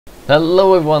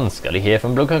Hello everyone, Scully here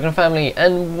from Bloodcock and Family,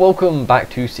 and welcome back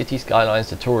to City Skylines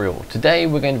tutorial. Today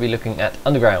we're going to be looking at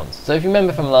undergrounds. So if you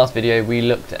remember from the last video, we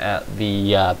looked at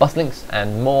the bus links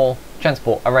and more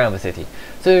transport around the city.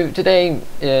 So today,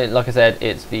 like I said,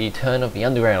 it's the turn of the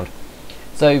underground.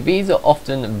 So these are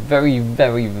often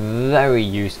very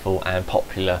useful and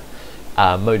popular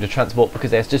mode of transport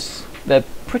because they're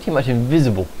pretty much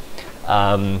invisible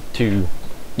to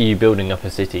you building up a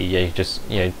city. You just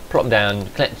plop them down,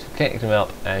 connect them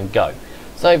up and go.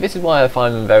 So this is why I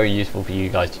find them very useful for you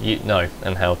guys to know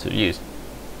and how to use.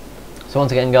 So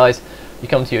once again guys, you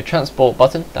come to your transport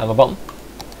button down the bottom,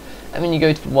 and then you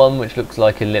go to the one which looks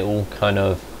like a little kind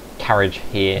of carriage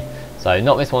here. So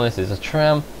not this one, this is a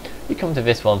tram. You come to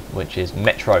this one which is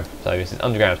Metro, so this is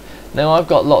underground. Now I've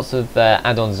got lots of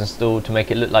add-ons installed to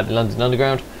make it look like the London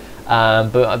Underground.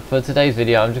 But for today's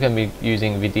video I'm just going to be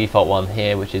using the default one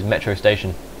here, which is Metro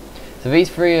Station. So these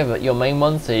three are your main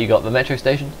ones. So you got the Metro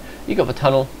Station, you got the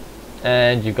tunnel,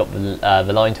 and you've got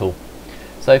the line tool.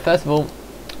 So first of all,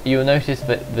 you will notice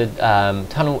that the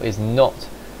tunnel is not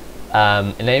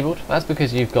enabled. That's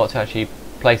because you've got to actually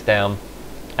place down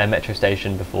a Metro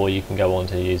Station before you can go on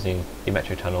to using your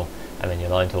Metro Tunnel and then your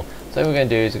line tool. So what we're going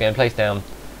to do is we're going to place down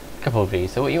couple of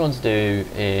these. So what you want to do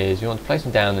is you want to place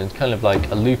them down in kind of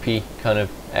like a loopy kind of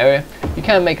area. You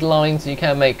can make lines, you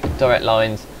can make direct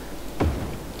lines,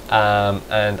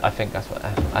 and I think that's what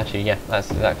actually, yeah,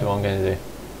 that's exactly what I'm going to do.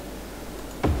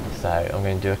 So I'm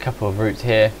going to do a couple of routes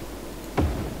here,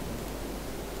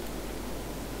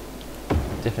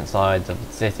 different sides of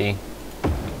the city.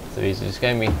 So these are just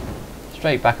going to be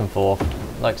straight back and forth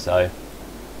like so.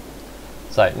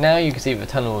 So now you can see the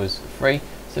tunnel is free.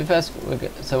 So first,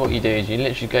 so what you do is you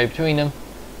literally go between them,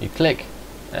 you click,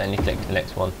 and you click to the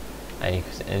next one, and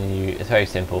it's very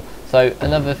simple. So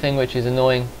another thing which is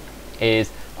annoying is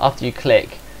after you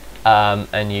click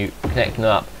and you connect them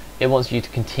up, it wants you to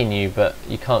continue, but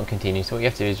you can't continue. So what you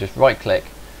have to do is just right click,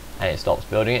 and it stops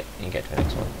building it, and you get to the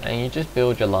next one, and you just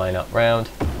build your line up round.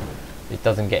 It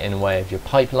doesn't get in the way of your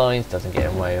pipelines, doesn't get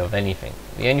in the way of anything.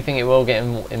 The only thing it will get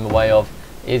in the way of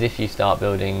is if you start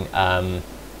building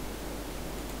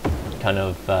kind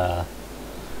of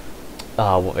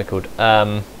what they're called,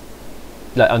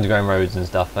 like underground roads and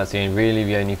stuff. That's really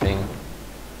the only thing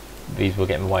these will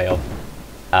get in the way of.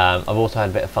 I've also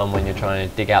had a bit of fun when you're trying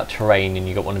to dig out terrain and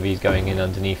you've got one of these going in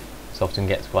underneath. This often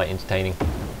gets quite entertaining.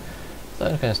 So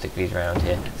I'm just going to stick these around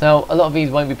here. So a lot of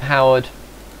these won't be powered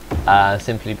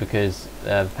simply because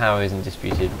power isn't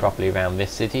distributed properly around this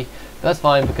city. But that's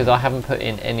fine because I haven't put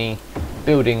in any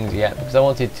buildings yet, because I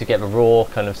wanted to get the raw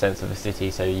kind of sense of the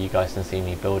city so you guys can see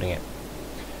me building it.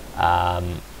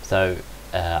 So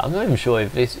I'm not even sure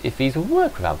if these will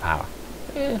work without power.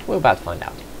 We're about to find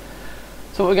out.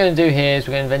 So what we're going to do here is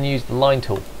we're going to then use the line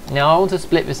tool. Now I want to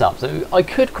split this up, so I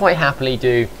could quite happily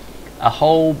do a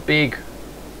whole big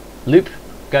loop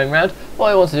going round.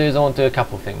 What I want to do is I want to do a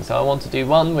couple of things. So I want to do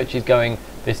one which is going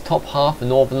this top half, the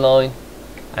northern line,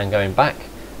 and going back.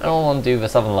 And I want to do the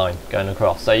southern line going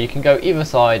across, so you can go either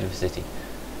side of the city.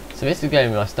 So this is going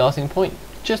to be my starting point,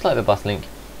 just like the bus link.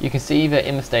 You can see that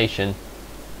in the station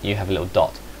you have a little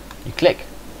dot. You click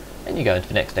and you go into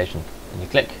the next station, and you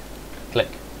click, click,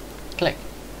 click,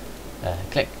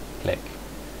 click, click,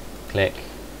 click,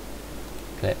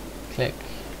 click, click,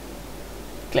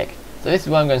 click. So this is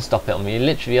where I'm going to stop it on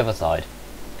literally the other side.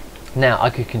 Now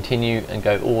I could continue and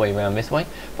go all the way around this way,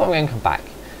 but I'm going to come back.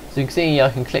 So you can see I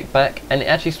can click back and it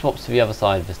actually swaps to the other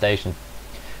side of the station.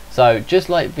 So just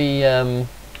like the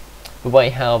way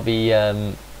how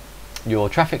the your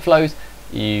traffic flows,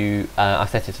 I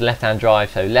set it to left hand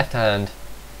drive, so left hand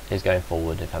is going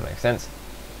forward, if that makes sense.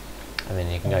 And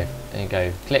then you can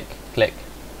go click, click,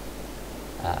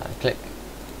 click,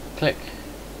 click,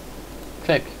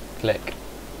 click, click,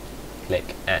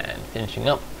 click, and finishing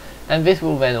up. And this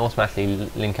will then automatically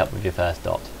link up with your first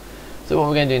dot. So what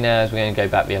we're going to do now is we're going to go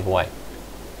back the other way.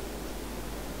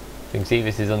 So you can see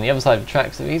this is on the other side of the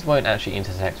track, so these won't actually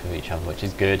intersect with each other, which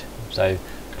is good. So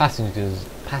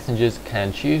passengers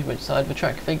can choose which side of the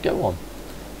track they go on.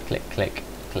 Click, click,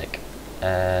 click,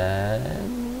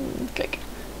 and click.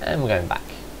 And we're going back,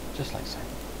 just like so.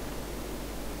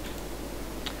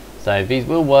 So these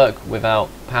will work without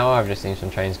power. I've just seen some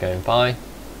trains going by.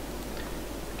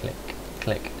 Click,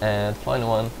 click, and final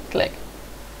one, click.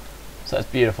 So that's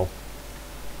beautiful.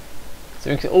 So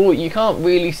you can't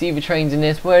really see the trains in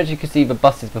this, whereas you can see the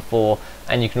buses before,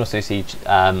 and you can also see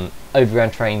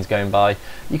overground trains going by.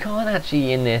 You can't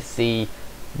actually in this see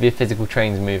the physical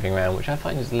trains moving around, which I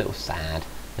find is a little sad.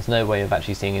 There's no way of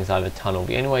actually seeing inside the tunnel.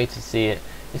 The only way to see it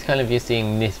is kind of you're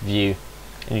seeing this view,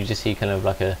 and you just see kind of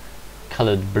like a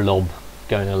coloured blob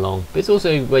going along, but it's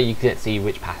also where you can see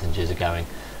which passengers are going.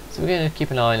 So we're going to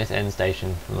keep an eye on this end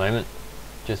station for a moment,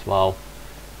 just while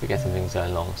we get some things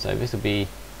going along. So this will be,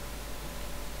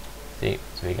 see,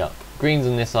 so we got greens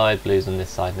on this side, blues on this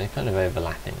side, and they're kind of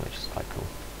overlapping, which is quite cool.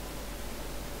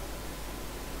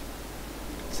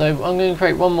 So I'm going to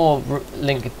create one more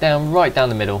link right down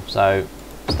the middle. So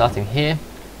starting here,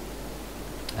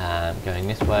 going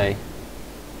this way,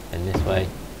 and this way,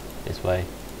 this way,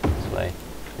 this way,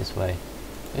 this way,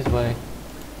 this way,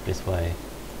 this way,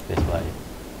 this way,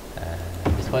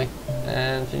 and this way,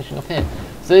 and finishing off here.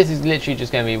 So this is literally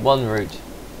just going to be one route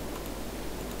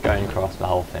going across the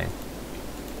whole thing.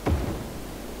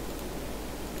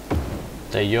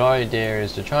 So your idea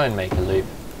is to try and make a loop,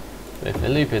 but if a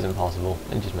loop isn't possible,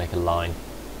 then just make a line.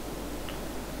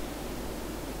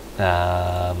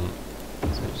 So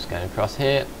we're just going across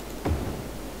here,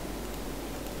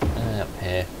 and up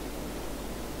here.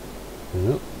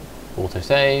 Ooh, auto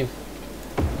save.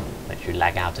 Make sure you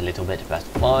lag out a little bit, but that's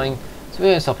fine. So we're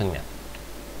going to stop in there.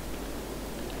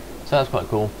 So that's quite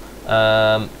cool.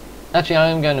 Actually, I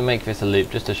am going to make this a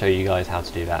loop just to show you guys how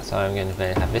to do that. So I'm going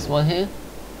to have this one here,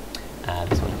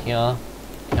 this one here,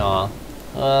 here,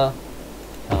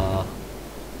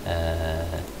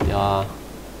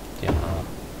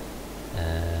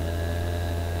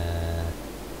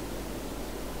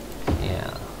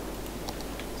 yeah.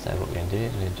 So what we're going to do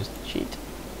is we're going to just cheat,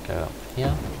 go up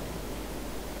here.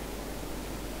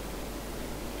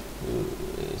 Ooh,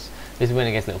 this is when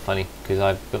it gets a little funny, because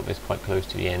I've built this quite close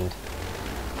to the end.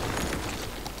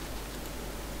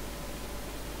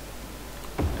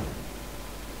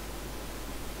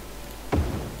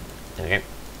 There we go.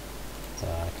 So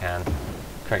I can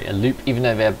create a loop even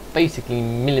though they're basically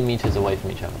millimeters away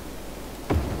from each other.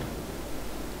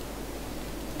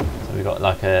 So we've got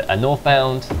like a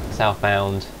northbound,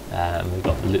 southbound, we've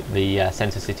got the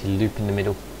centre city loop in the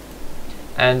middle.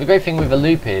 And the great thing with a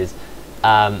loop is,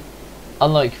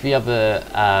 unlike the other,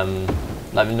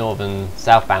 like the northern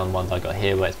southbound ones I got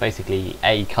here, where it's basically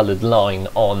a coloured line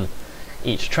on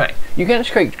each track, you can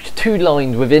actually create two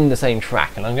lines within the same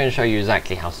track, and I'm going to show you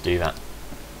exactly how to do that.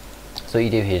 So what you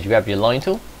do here is you grab your line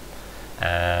tool,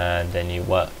 and then you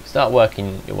start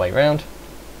working your way around.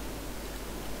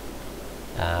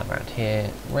 Around here,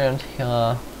 here,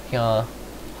 here, here,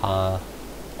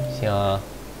 here, here,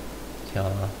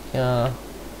 here,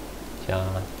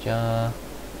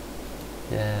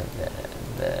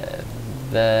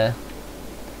 here.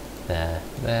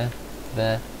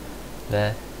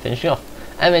 There, finish off,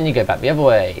 and then you go back the other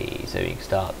way, so you can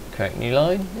start correct new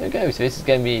line. There we go. So this is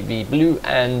going to be the blue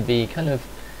and the kind of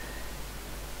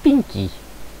pinky,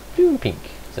 blue and pink,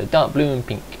 so dark blue and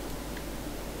pink,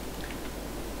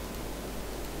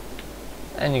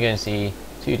 and you're going to see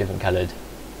two different coloured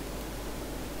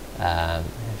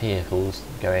vehicles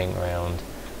going around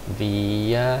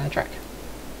the track.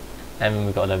 And then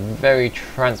we've got a very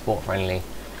transport friendly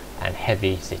and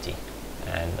heavy city,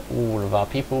 and all of our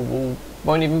people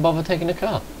won't even bother taking a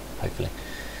car, hopefully.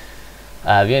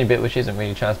 The only bit which isn't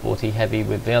really transporty heavy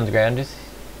with the underground is,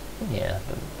 yeah,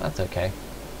 but that's okay.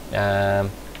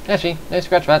 Actually, no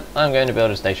scratch that, I'm going to build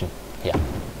a station here.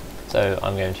 So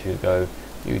I'm going to go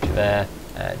you to there,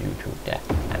 and you to there,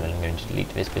 and then I'm going to delete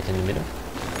this bit in the middle.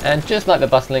 And just like the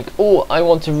bus link, I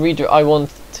want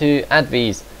to add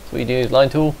these. So what you do is line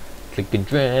tool, click and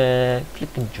drag,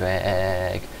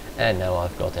 and now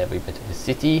I've got every bit of the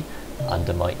city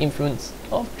under my influence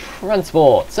of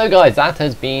transport. So guys, that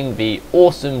has been the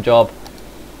awesome job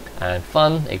and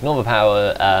fun. Ignore the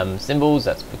power symbols,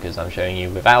 that's because I'm showing you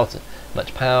without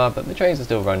much power, but the trains are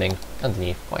still running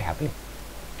underneath quite happily.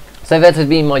 So that has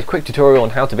been my quick tutorial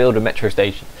on how to build a metro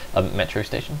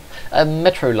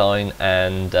line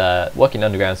and working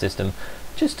underground system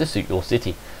just to suit your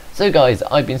city. So guys,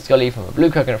 I've been Scully from the Blue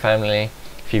Coconut family.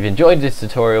 If you've enjoyed this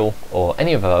tutorial or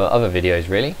any of our other videos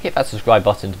really, hit that subscribe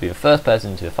button to be the first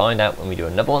person to find out when we do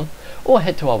another one, or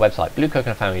head to our website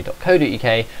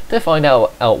bluecoconutfamily.co.uk to find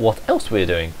out what else we're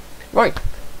doing. Right,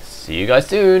 see you guys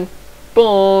soon,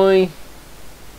 bye!